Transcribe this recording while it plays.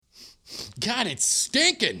God, it's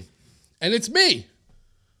stinking. And it's me.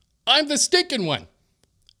 I'm the stinking one.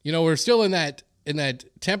 You know, we're still in that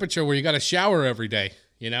temperature where you got to shower every day,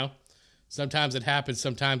 you know? Sometimes it happens,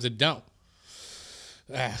 sometimes it don't.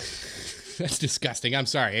 That's disgusting. I'm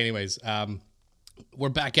sorry. Anyways, we're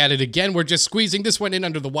back at it again. We're just squeezing this one in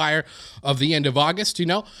under the wire of the end of August, you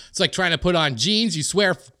know? It's like trying to put on jeans you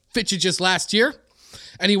swear fit you just last year.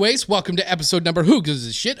 Anyways, welcome to episode number Who Gives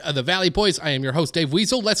a Shit of the Valley Boys. I am your host, Dave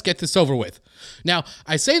Weasel. Let's get this over with. Now,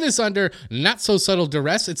 I say this under not so subtle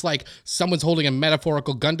duress. It's like someone's holding a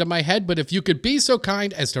metaphorical gun to my head, but if you could be so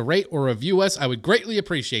kind as to rate or review us, I would greatly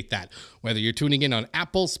appreciate that. Whether you're tuning in on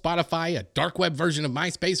Apple, Spotify, a dark web version of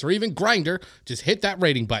MySpace, or even Grindr, just hit that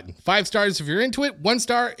rating button. 5 stars if you're into it, 1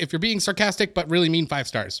 star if you're being sarcastic, but really mean 5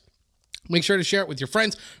 stars. Make sure to share it with your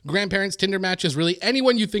friends, grandparents, Tinder matches, really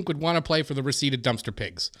anyone you think would want to play for the receded dumpster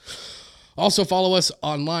pigs. Also follow us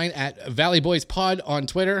online at Valley Boys Pod on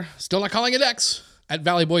Twitter. Still not calling it X. At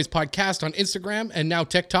Valley Boys Podcast on Instagram and now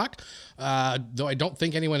TikTok. Though I don't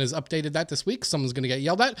think anyone has updated that this week. Someone's going to get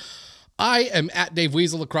yelled at. I am at Dave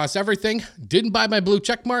Weasel across everything. Didn't buy my blue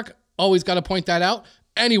check mark. Always got to point that out.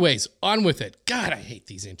 Anyways, on with it. God, I hate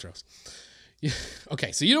these intros.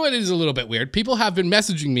 Okay, so you know what is a little bit weird? People have been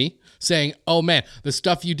messaging me saying, oh man, the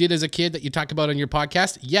stuff you did as a kid that you talk about on your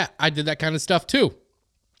podcast, yeah, I did that kind of stuff too.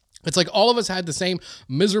 It's like all of us had the same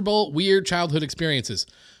miserable, weird childhood experiences.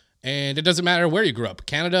 And it doesn't matter where you grew up.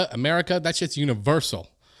 Canada, America, that shit's universal.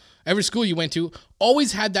 Every school you went to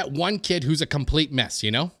always had that one kid who's a complete mess,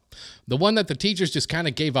 you know? The one that the teachers just kind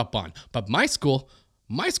of gave up on. But my school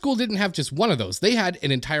didn't have just one of those. They had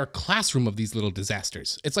an entire classroom of these little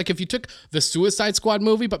disasters. It's like if you took the Suicide Squad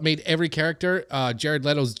movie but made every character Jared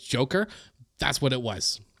Leto's Joker, that's what it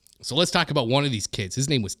was. So let's talk about one of these kids. His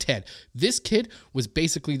name was Ted. This kid was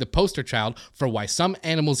basically the poster child for why some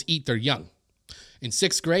animals eat their young. In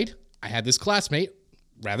 6th grade, I had this classmate,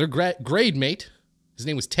 grade mate. His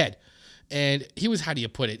name was Ted. And he was, how do you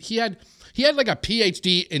put it? He had like a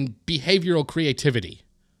PhD in behavioral creativity.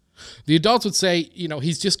 The adults would say, you know,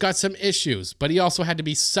 he's just got some issues, but he also had to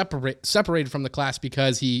be separated from the class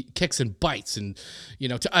because he kicks and bites. And, you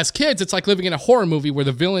know, to us kids, it's like living in a horror movie where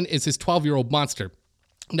the villain is his 12-year-old monster.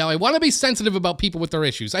 Now, I want to be sensitive about people with their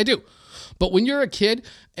issues. I do. But when you're a kid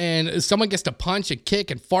and someone gets to punch and kick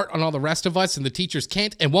and fart on all the rest of us and the teachers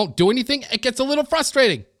can't and won't do anything, it gets a little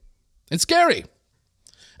frustrating and scary.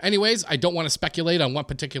 Anyways, I don't want to speculate on what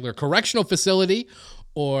particular correctional facility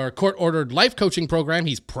or court-ordered life coaching program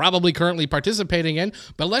he's probably currently participating in,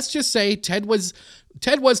 but let's just say Ted was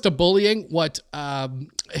to bullying what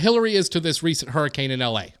Hillary is to this recent hurricane in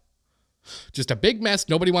LA. Just a big mess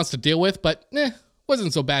nobody wants to deal with, but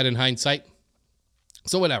wasn't so bad in hindsight.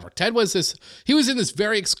 So whatever. He was in this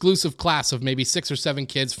very exclusive class of maybe 6 or 7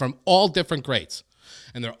 kids from all different grades.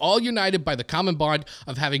 And they're all united by the common bond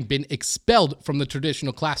of having been expelled from the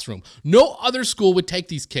traditional classroom. No other school would take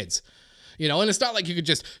these kids. You know, and it's not like you could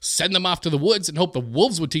just send them off to the woods and hope the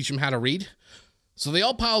wolves would teach them how to read. So they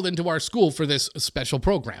all piled into our school for this special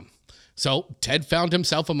program. So Ted found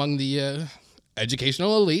himself among the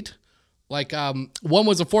educational elite. Like one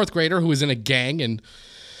was a 4th grader who was in a gang, and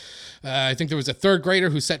I think there was a 3rd grader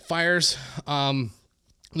who set fires.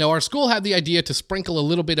 Now, our school had the idea to sprinkle a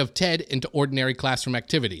little bit of Ted into ordinary classroom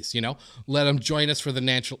activities, you know, let him join us for the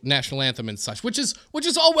national anthem and such, which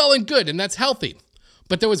is all well and good, and that's healthy.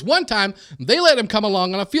 But there was one time they let him come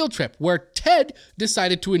along on a field trip where Ted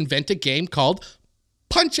decided to invent a game called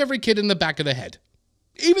Punch Every Kid in the Back of the Head.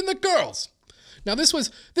 Even the girls. Now, this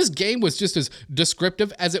game was just as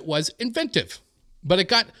descriptive as it was inventive. But it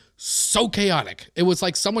got so chaotic. It was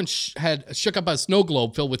like someone had shook up a snow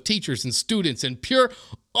globe filled with teachers and students and pure,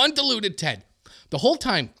 undiluted Ted. The whole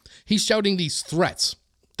time, he's shouting these threats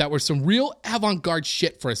that were some real avant-garde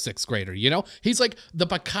shit for a 6th grader, you know? He's like the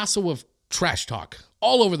Picasso of trash talk,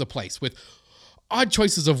 all over the place with odd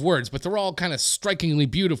choices of words, but they're all kind of strikingly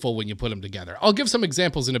beautiful when you put them together. I'll give some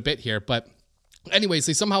examples in a bit here, but anyways,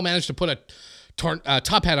 they somehow managed to put a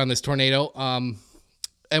top hat on this tornado,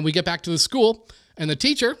 and we get back to the school, and the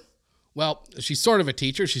teacher, well, she's sort of a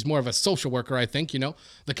teacher. She's more of a social worker, I think, you know,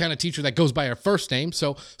 the kind of teacher that goes by her first name.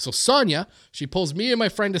 So Sonia, she pulls me and my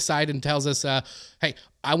friend aside and tells us, hey,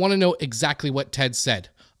 I want to know exactly what Ted said.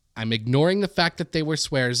 I'm ignoring the fact that they were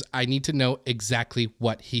swears. I need to know exactly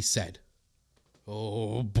what he said.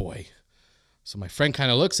 Oh, boy. So my friend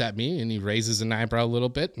kind of looks at me and he raises an eyebrow a little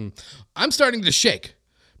bit. And I'm starting to shake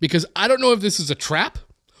because I don't know if this is a trap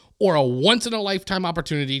or a once-in-a-lifetime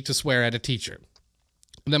opportunity to swear at a teacher.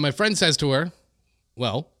 And then my friend says to her,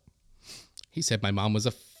 well, he said my mom was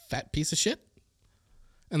a fat piece of shit.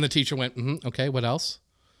 And the teacher went, okay, what else?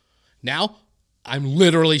 Now, I'm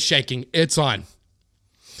literally shaking. It's on.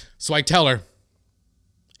 So I tell her,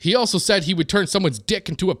 he also said he would turn someone's dick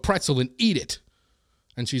into a pretzel and eat it.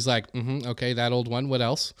 And she's like, okay, that old one. What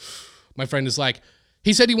else? My friend is like,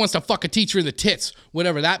 he said he wants to fuck a teacher in the tits,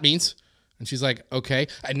 whatever that means. And she's like, okay.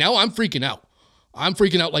 And now I'm freaking out. I'm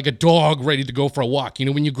freaking out like a dog ready to go for a walk. You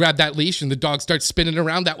know, when you grab that leash and the dog starts spinning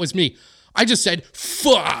around, that was me. I just said,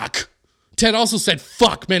 fuck. Ted also said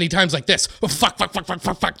fuck many times like this. Oh, fuck, fuck, fuck, fuck,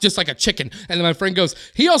 fuck, fuck, just like a chicken. And then my friend goes,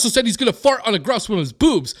 he also said he's going to fart on a grouse woman's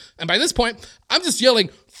boobs. And by this point, I'm just yelling,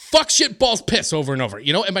 fuck, shit, balls, piss over and over,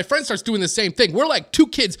 you know? And my friend starts doing the same thing. We're like two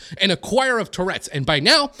kids in a choir of Tourette's. And by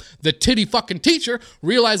now, the titty fucking teacher,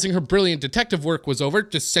 realizing her brilliant detective work was over,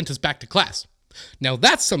 just sent us back to class. Now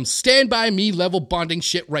that's some Stand By Me level bonding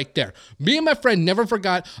shit right there. Me and my friend never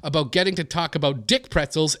forgot about getting to talk about dick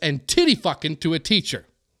pretzels and titty fucking to a teacher.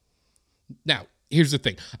 Now, here's the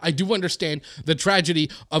thing. I do understand the tragedy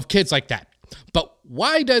of kids like that. But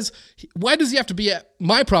why does he have to be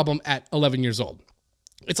my problem at 11 years old?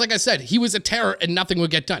 It's like I said, he was a terror and nothing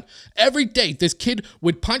would get done. Every day, this kid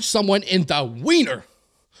would punch someone in the wiener.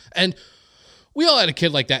 And we all had a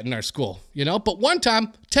kid like that in our school, you know? But one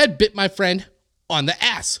time, Ted bit my friend on the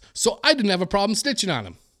ass, so I didn't have a problem snitching on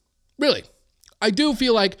him. Really. I do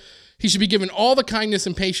feel like he should be given all the kindness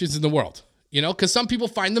and patience in the world, you know, because some people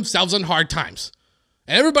find themselves in hard times,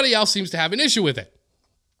 and everybody else seems to have an issue with it.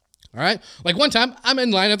 All right? Like one time, I'm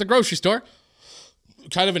in line at the grocery store,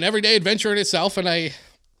 kind of an everyday adventure in itself, and I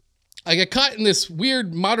get caught in this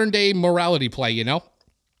weird modern-day morality play, you know?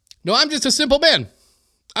 No, I'm just a simple man.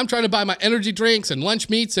 I'm trying to buy my energy drinks and lunch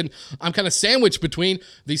meats, and I'm kind of sandwiched between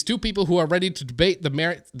these two people who are ready to debate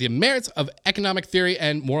the merits of economic theory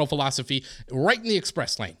and moral philosophy right in the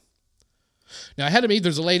express lane. Now, ahead of me,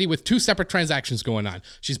 there's a lady with two separate transactions going on.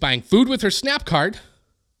 She's buying food with her SNAP card,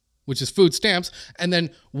 which is food stamps, and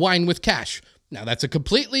then wine with cash. Now, that's a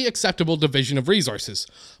completely acceptable division of resources.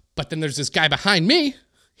 But then there's this guy behind me.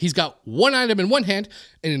 He's got one item in one hand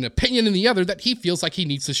and an opinion in the other that he feels like he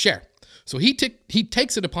needs to share. So he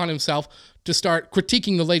takes it upon himself to start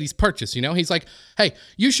critiquing the lady's purchase, you know? He's like, hey,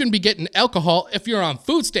 you shouldn't be getting alcohol if you're on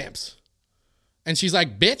food stamps. And she's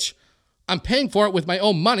like, bitch, I'm paying for it with my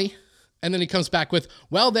own money. And then he comes back with,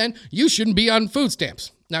 well, then you shouldn't be on food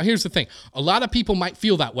stamps. Now, here's the thing. A lot of people might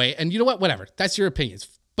feel that way. And you know what? Whatever. That's your opinions.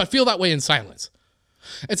 But feel that way in silence.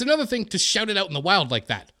 It's another thing to shout it out in the wild like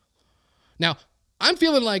that. Now, I'm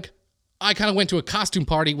feeling like I kind of went to a costume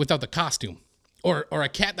party without the costume. Or a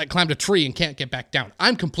cat that climbed a tree and can't get back down.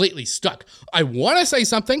 I'm completely stuck. I want to say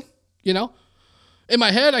something, you know. In my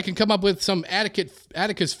head, I can come up with some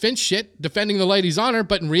Atticus Finch shit defending the lady's honor,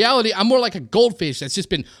 but in reality, I'm more like a goldfish that's just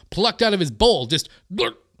been plucked out of his bowl, just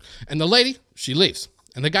blurp. And the lady, she leaves.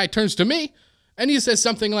 And the guy turns to me, and he says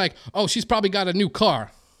something like, oh, she's probably got a new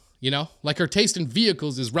car, you know, like her taste in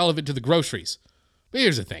vehicles is relevant to the groceries. But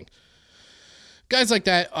here's the thing. Guys like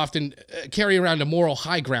that often carry around a moral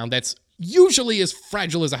high ground that's usually as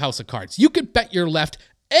fragile as a house of cards. You could bet your left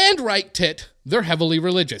and right tit they're heavily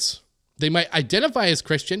religious. They might identify as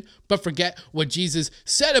Christian, but forget what Jesus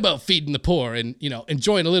said about feeding the poor and, you know,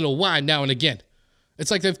 enjoying a little wine now and again.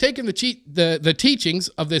 It's like they've taken the teachings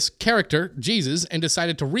of this character, Jesus, and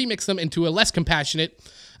decided to remix them into a less compassionate,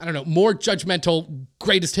 I don't know, more judgmental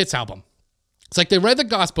greatest hits album. It's like they read the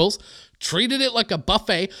Gospels, treated it like a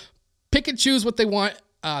buffet, pick and choose what they want,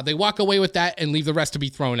 they walk away with that and leave the rest to be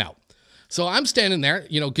thrown out. So I'm standing there,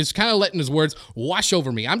 you know, just kind of letting his words wash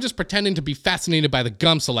over me. I'm just pretending to be fascinated by the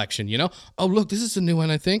gum selection, you know? Oh, look, this is a new one,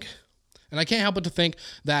 I think. And I can't help but to think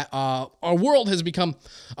that our world has become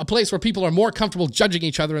a place where people are more comfortable judging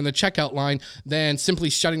each other in the checkout line than simply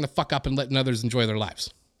shutting the fuck up and letting others enjoy their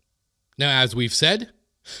lives. Now, as we've said,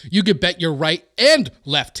 you could bet your right and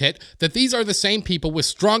left tit that these are the same people with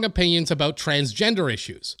strong opinions about transgender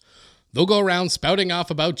issues. They'll go around spouting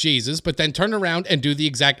off about Jesus, but then turn around and do the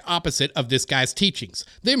exact opposite of this guy's teachings.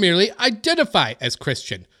 They merely identify as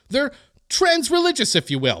Christian. They're trans-religious,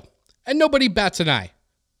 if you will. And nobody bats an eye.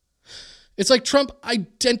 It's like Trump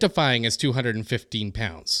identifying as 215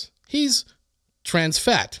 pounds. He's trans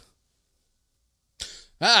fat.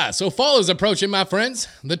 So fall is approaching, my friends.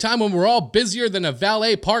 The time when we're all busier than a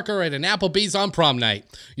valet parker at an Applebee's on prom night.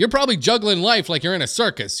 You're probably juggling life like you're in a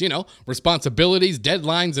circus, you know, responsibilities,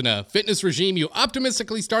 deadlines, and a fitness regime you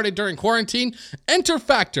optimistically started during quarantine. Enter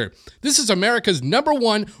Factor. This is America's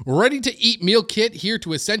 #1 ready-to-eat meal kit here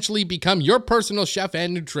to essentially become your personal chef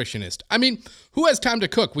and nutritionist. I mean, who has time to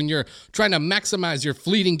cook when you're trying to maximize your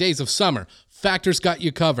fleeting days of summer? Factor's got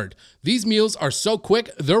you covered. These meals are so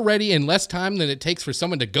quick, they're ready in less time than it takes for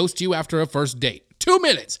someone to ghost you after a first date. 2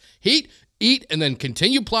 minutes. Heat, eat, and then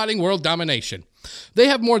continue plotting world domination. They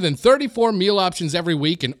have more than 34 meal options every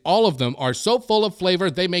week, and all of them are so full of flavor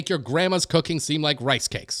they make your grandma's cooking seem like rice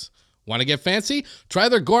cakes. Want to get fancy? Try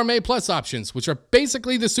their Gourmet Plus options, which are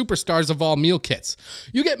basically the superstars of all meal kits.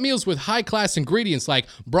 You get meals with high-class ingredients like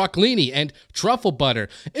broccolini and truffle butter.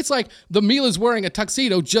 It's like the meal is wearing a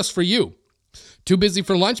tuxedo just for you. Too busy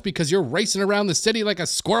for lunch because you're racing around the city like a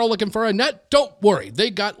squirrel looking for a nut? Don't worry, they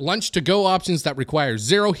got lunch-to-go options that require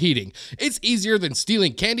zero heating. It's easier than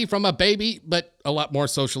stealing candy from a baby, but a lot more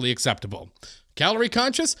socially acceptable. Calorie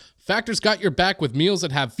conscious? Factor's got your back with meals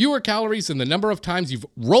that have fewer calories than the number of times you've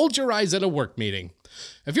rolled your eyes at a work meeting.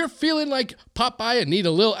 If you're feeling like Popeye and need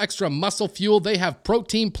a little extra muscle fuel, they have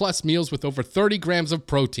Protein Plus meals with over 30 grams of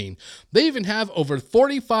protein. They even have over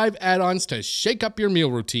 45 add-ons to shake up your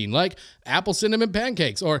meal routine, like apple cinnamon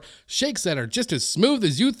pancakes or shakes that are just as smooth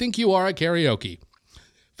as you think you are at karaoke.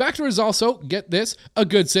 Factor is also, get this, a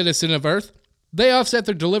good citizen of Earth. They offset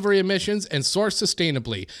their delivery emissions and source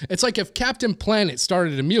sustainably. It's like if Captain Planet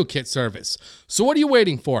started a meal kit service. So what are you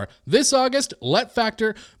waiting for? This August, let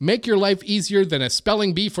Factor make your life easier than a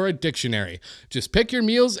spelling bee for a dictionary. Just pick your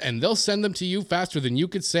meals and they'll send them to you faster than you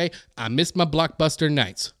could say, I miss my Blockbuster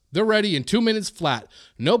nights. They're ready in 2 minutes flat.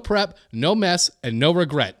 No prep, no mess, and no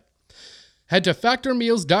regret. Head to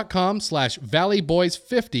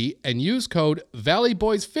factormeals.com/valleyboys50 and use code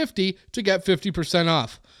valleyboys50 to get 50%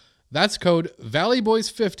 off. That's code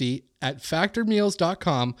valleyboys50 at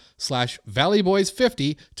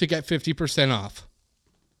factormeals.com/valleyboys50 to get 50% off.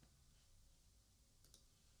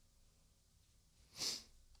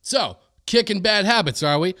 So, kicking bad habits,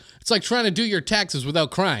 are we? It's like trying to do your taxes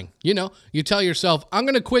without crying. You know, you tell yourself, I'm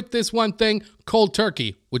going to quit this one thing cold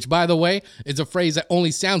turkey, which, by the way, is a phrase that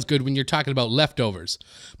only sounds good when you're talking about leftovers.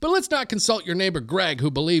 But let's not consult your neighbor Greg, who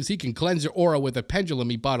believes he can cleanse your aura with a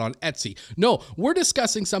pendulum he bought on Etsy. No, we're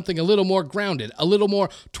discussing something a little more grounded, a little more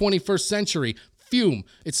 21st century. Fume.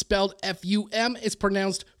 It's spelled F-U-M. It's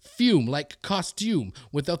pronounced fume, like costume,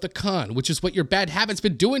 without the con, which is what your bad habit's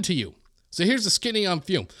been doing to you. So here's the skinny on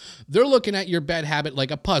Fume. They're looking at your bad habit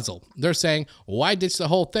like a puzzle. They're saying, why ditch the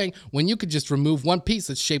whole thing when you could just remove one piece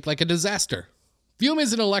that's shaped like a disaster? Fume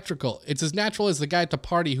isn't electrical. It's as natural as the guy at the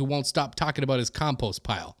party who won't stop talking about his compost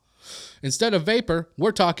pile. Instead of vapor,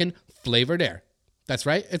 we're talking flavored air. That's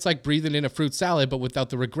right. It's like breathing in a fruit salad, but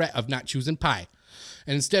without the regret of not choosing pie.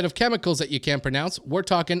 And instead of chemicals that you can't pronounce, we're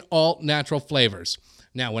talking all natural flavors.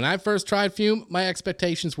 Now, when I first tried Fume, my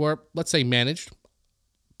expectations were, let's say, managed.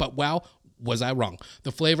 But wow, was I wrong.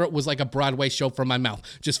 The flavor was like a Broadway show from my mouth,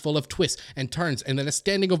 just full of twists and turns and then a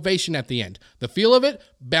standing ovation at the end. The feel of it,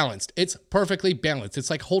 balanced. It's perfectly balanced. It's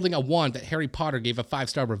like holding a wand that Harry Potter gave a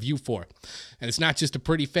 5-star review for. And it's not just a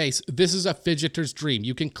pretty face. This is a fidgeter's dream.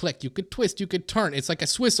 You can click, you could twist, you could turn. It's like a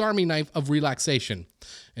Swiss Army knife of relaxation.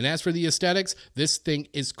 And as for the aesthetics, this thing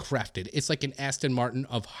is crafted. It's like an Aston Martin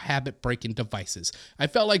of habit-breaking devices. I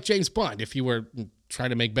felt like James Bond if you were trying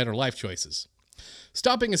to make better life choices.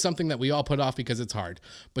 Stopping is something that we all put off because it's hard,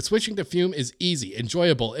 but switching to Fume is easy,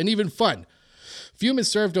 enjoyable, and even fun. Fume has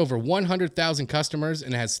served over 100,000 customers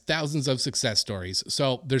and has thousands of success stories,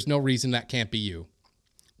 so there's no reason that can't be you.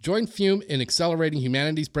 Join Fume in accelerating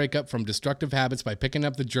humanity's breakup from destructive habits by picking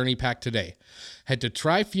up the Journey Pack today. Head to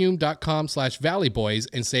tryfume.com/valleyboys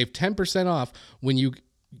and save 10% off when you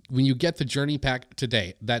get the Journey Pack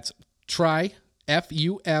today. That's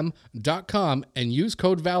FUM.com and use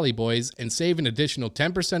code ValleyBoys and save an additional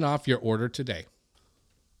 10% off your order today.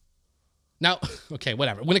 Now, okay,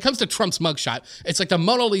 whatever. When it comes to Trump's mugshot, it's like the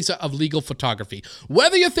Mona Lisa of legal photography.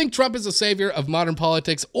 Whether you think Trump is a savior of modern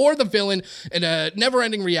politics or the villain in a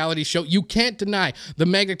never-ending reality show, you can't deny the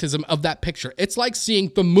magnetism of that picture. It's like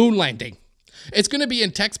seeing the moon landing. It's going to be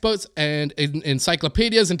in textbooks and in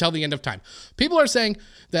encyclopedias until the end of time. People are saying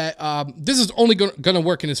that this is only going to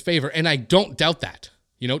work in his favor, and I don't doubt that.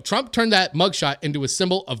 You know, Trump turned that mugshot into a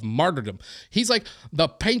symbol of martyrdom. He's like the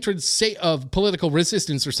patron saint of political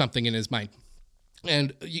resistance or something in his mind.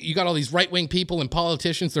 And you got all these right-wing people and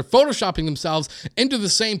politicians. They're photoshopping themselves into the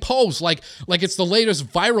same pose, like it's the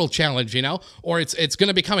latest viral challenge, you know, or it's going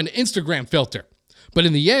to become an Instagram filter. But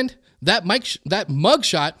in the end, that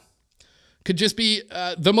mugshot could just be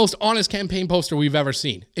the most honest campaign poster we've ever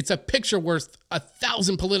seen. It's a picture worth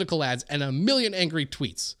 1,000 political ads and 1 million angry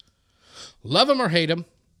tweets. Love him or hate him,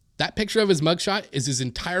 that picture of his mugshot is his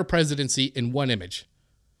entire presidency in one image.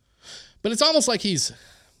 But it's almost like you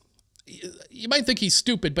might think he's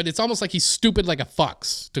stupid, but it's almost like he's stupid like a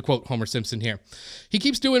fox, to quote Homer Simpson here. He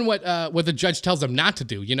keeps doing what the judge tells him not to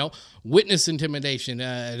do, you know, witness intimidation,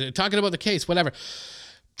 talking about the case, whatever.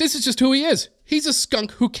 This is just who he is. He's a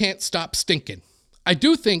skunk who can't stop stinking. I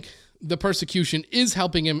do think the persecution is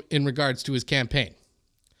helping him in regards to his campaign.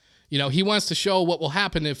 He wants to show what will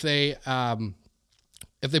happen if they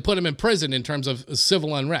put him in prison in terms of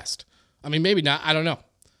civil unrest. I mean, maybe not. I don't know.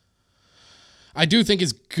 I do think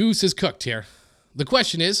his goose is cooked here. The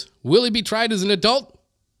question is, will he be tried as an adult?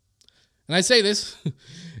 And I say this,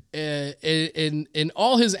 in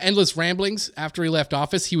all his endless ramblings after he left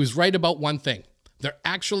office, he was right about one thing. There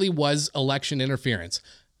actually was election interference.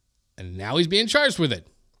 And now he's being charged with it.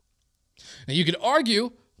 And you could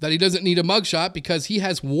argue that he doesn't need a mugshot because he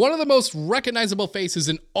has one of the most recognizable faces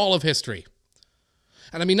in all of history.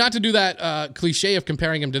 And I mean, not to do that cliche of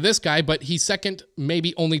comparing him to this guy, but he's second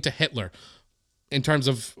maybe only to Hitler in terms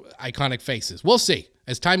of iconic faces. We'll see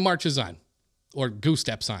as time marches on, or goose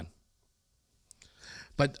steps on.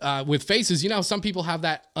 But with faces, some people have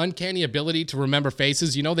that uncanny ability to remember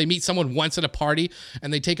faces. They meet someone once at a party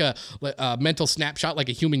and they take a mental snapshot like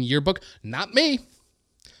a human yearbook. Not me.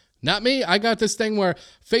 Not me. I got this thing where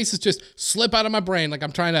faces just slip out of my brain like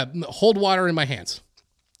I'm trying to hold water in my hands.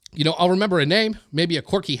 I'll remember a name, maybe a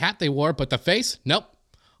quirky hat they wore, but the face, nope.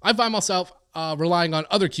 I find myself relying on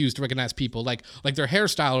other cues to recognize people, like their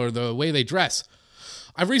hairstyle or the way they dress.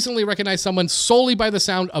 I've recently recognized someone solely by the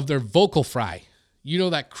sound of their vocal fry.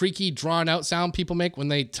 That creaky, drawn-out sound people make when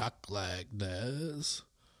they talk like this?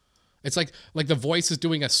 It's like the voice is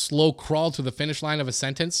doing a slow crawl to the finish line of a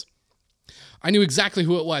sentence. I knew exactly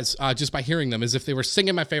who it was just by hearing them, as if they were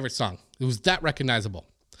singing my favorite song. It was that recognizable.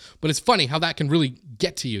 But it's funny how that can really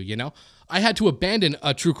get to you, I had to abandon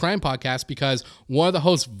a true crime podcast because one of the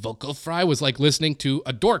hosts' vocal fry was like listening to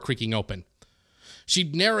a door creaking open.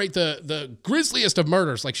 She'd narrate the grisliest of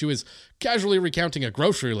murders like she was casually recounting a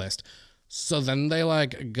grocery list. So then they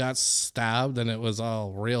got stabbed and it was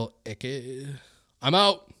all real icky. I'm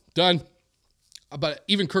out. Done. But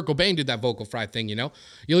even Kurt Cobain did that vocal fry thing, You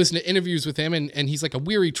listen to interviews with him and he's like a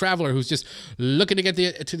weary traveler who's just looking to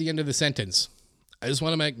get to the end of the sentence. I just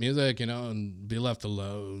want to make music, and be left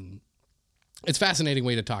alone. It's a fascinating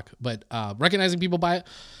way to talk, but recognizing people by it,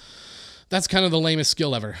 that's kind of the lamest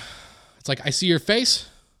skill ever. It's like, I see your face,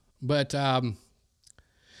 but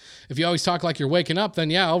if you always talk like you're waking up,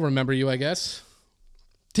 then yeah, I'll remember you, I guess.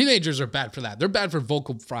 Teenagers are bad for that. They're bad for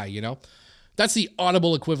vocal fry, That's the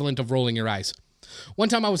audible equivalent of rolling your eyes. One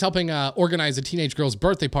time I was helping organize a teenage girl's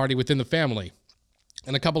birthday party within the family.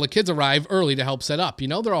 And a couple of kids arrive early to help set up.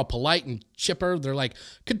 They're all polite and chipper. They're like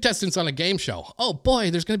contestants on a game show. Oh boy,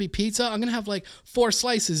 there's going to be pizza. I'm going to have 4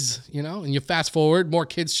 slices, And you fast forward, more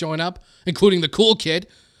kids showing up, including the cool kid.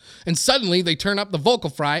 And suddenly they turn up the vocal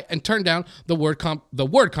fry and turn down the word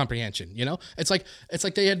comprehension, It's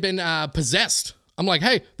like they had been possessed. I'm like,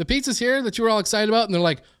 hey, the pizza's here that you were all excited about. And they're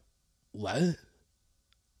like, what?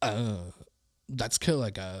 That's cool, I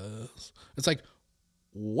guess. It's like,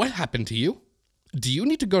 what happened to you? Do you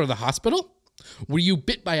need to go to the hospital? Were you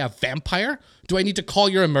bit by a vampire? Do I need to call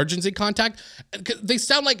your emergency contact? They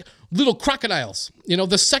sound like little crocodiles.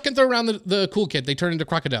 The second they're around the cool kid, they turn into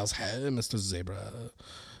crocodiles. Hey, Mr. Zebra,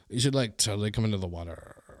 you should totally come into the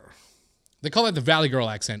water. They call it the Valley Girl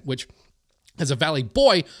accent, which as a Valley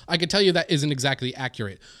boy, I can tell you that isn't exactly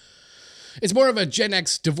accurate. It's more of a Gen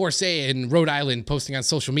X divorcee in Rhode Island posting on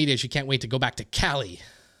social media she can't wait to go back to Cali.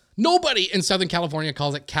 Nobody in Southern California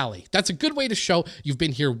calls it Cali. That's a good way to show you've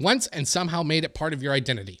been here once and somehow made it part of your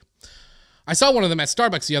identity. I saw one of them at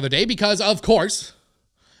Starbucks the other day because, of course,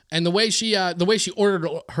 and the way she ordered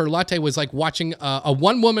her latte was like watching a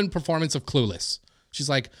one-woman performance of Clueless. She's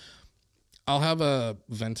like, I'll have a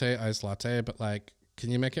venti iced latte, but can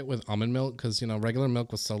you make it with almond milk? Because, regular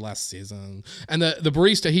milk was so last season. And the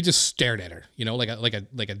barista, he just stared at her, like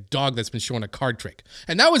a dog that's been showing a card trick.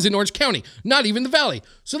 And that was in Orange County, not even the Valley.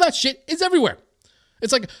 So that shit is everywhere.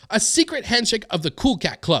 It's like a secret handshake of the Cool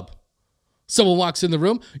Cat Club. Someone walks in the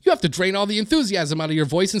room, you have to drain all the enthusiasm out of your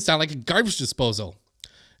voice and sound like a garbage disposal.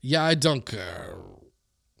 Yeah, I don't care.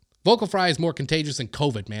 Vocal fry is more contagious than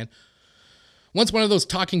COVID, man. Once one of those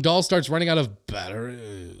talking dolls starts running out of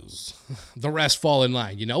batteries, the rest fall in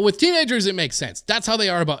line. With teenagers, it makes sense. That's how they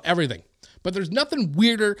are about everything. But there's nothing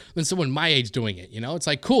weirder than someone my age doing it. It's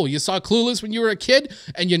like, cool, you saw Clueless when you were a kid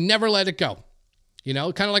and you never let it go.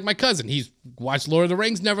 Kind of like my cousin. He's watched Lord of the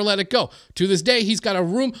Rings, never let it go. To this day, he's got a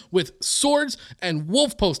room with swords and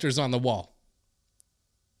wolf posters on the wall.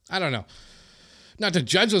 I don't know. Not to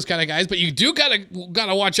judge those kind of guys, but you do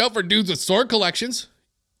gotta watch out for dudes with sword collections.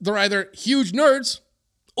 They're either huge nerds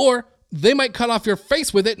or they might cut off your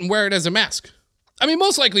face with it and wear it as a mask. I mean,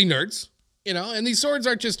 most likely nerds, and these swords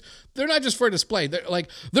they're not just for display.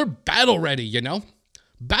 They're battle ready,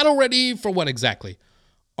 Battle ready for what exactly?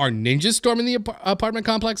 Are ninjas storming the apartment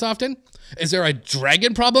complex often? Is there a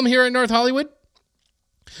dragon problem here in North Hollywood?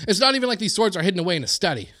 It's not even like these swords are hidden away in a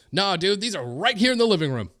study. No, dude, these are right here in the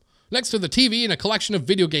living room. next to the TV and a collection of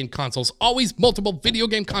video game consoles, always multiple video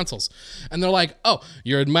game consoles. And they're like, oh,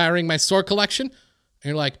 you're admiring my sword collection? And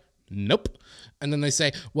you're like, nope. And then they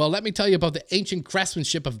say, well, let me tell you about the ancient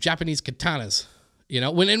craftsmanship of Japanese katanas.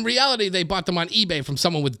 When in reality, they bought them on eBay from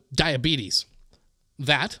someone with diabetes.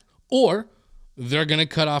 That, or they're going to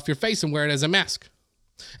cut off your face and wear it as a mask.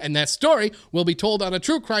 And that story will be told on a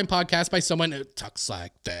true crime podcast by someone who talks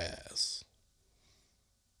like this.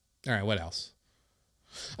 All right, what else?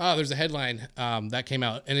 Oh, there's a headline that came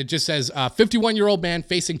out, and it just says, 51-year-old man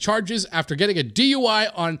facing charges after getting a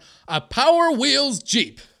DUI on a Power Wheels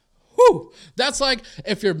Jeep. Whew! That's like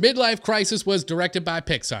if your midlife crisis was directed by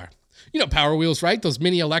Pixar. Power Wheels, right? Those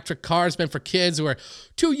mini electric cars meant for kids who are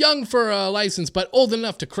too young for a license, but old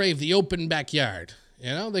enough to crave the open backyard.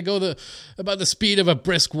 They go about the speed of a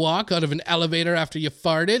brisk walk out of an elevator after you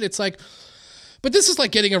farted. It's like, but this is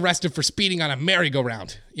like getting arrested for speeding on a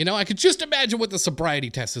merry-go-round. I could just imagine what the sobriety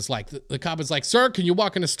test is like. The cop is like, sir, can you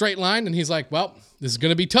walk in a straight line? And he's like, well, this is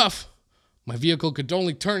going to be tough. My vehicle could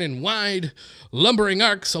only turn in wide, lumbering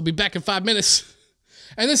arcs. I'll be back in 5 minutes.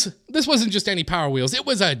 And this wasn't just any Power Wheels. It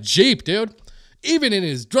was a Jeep, dude. Even in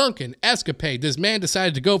his drunken escapade, this man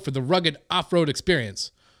decided to go for the rugged off-road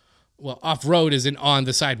experience. Well, off-road isn't on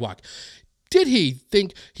the sidewalk. Did he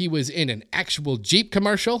think he was in an actual Jeep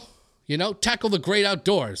commercial? Tackle the great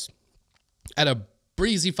outdoors at a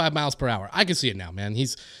breezy 5 miles per hour. I can see it now, man.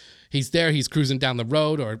 He's there. He's cruising down the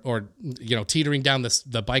road or teetering down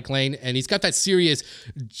the bike lane. And he's got that serious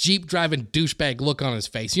Jeep driving douchebag look on his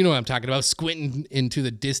face. You know what I'm talking about? Squinting into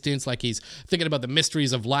the distance like he's thinking about the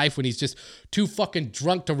mysteries of life when he's just too fucking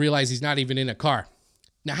drunk to realize he's not even in a car.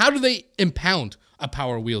 Now, how do they impound a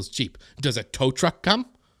Power Wheels Jeep? Does a tow truck come?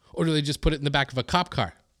 Or do they just put it in the back of a cop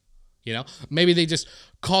car? Maybe they just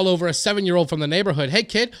call over a 7-year-old from the neighborhood. Hey,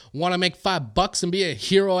 kid, want to make $5 and be a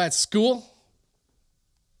hero at school?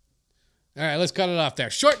 All right, let's cut it off there.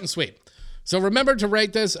 Short and sweet. So remember to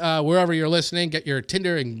rate this wherever you're listening. Get your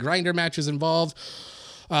Tinder and Grindr matches involved.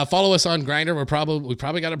 Follow us on Grindr. We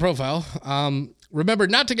probably got a profile. Remember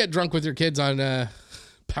not to get drunk with your kids on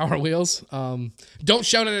Power Wheels. Don't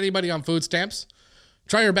shout at anybody on food stamps.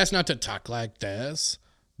 Try your best not to talk like this.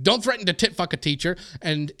 Don't threaten to tit fuck a teacher.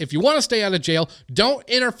 And if you want to stay out of jail, don't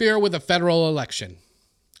interfere with a federal election.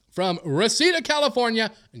 From Reseda,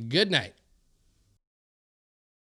 California, good night.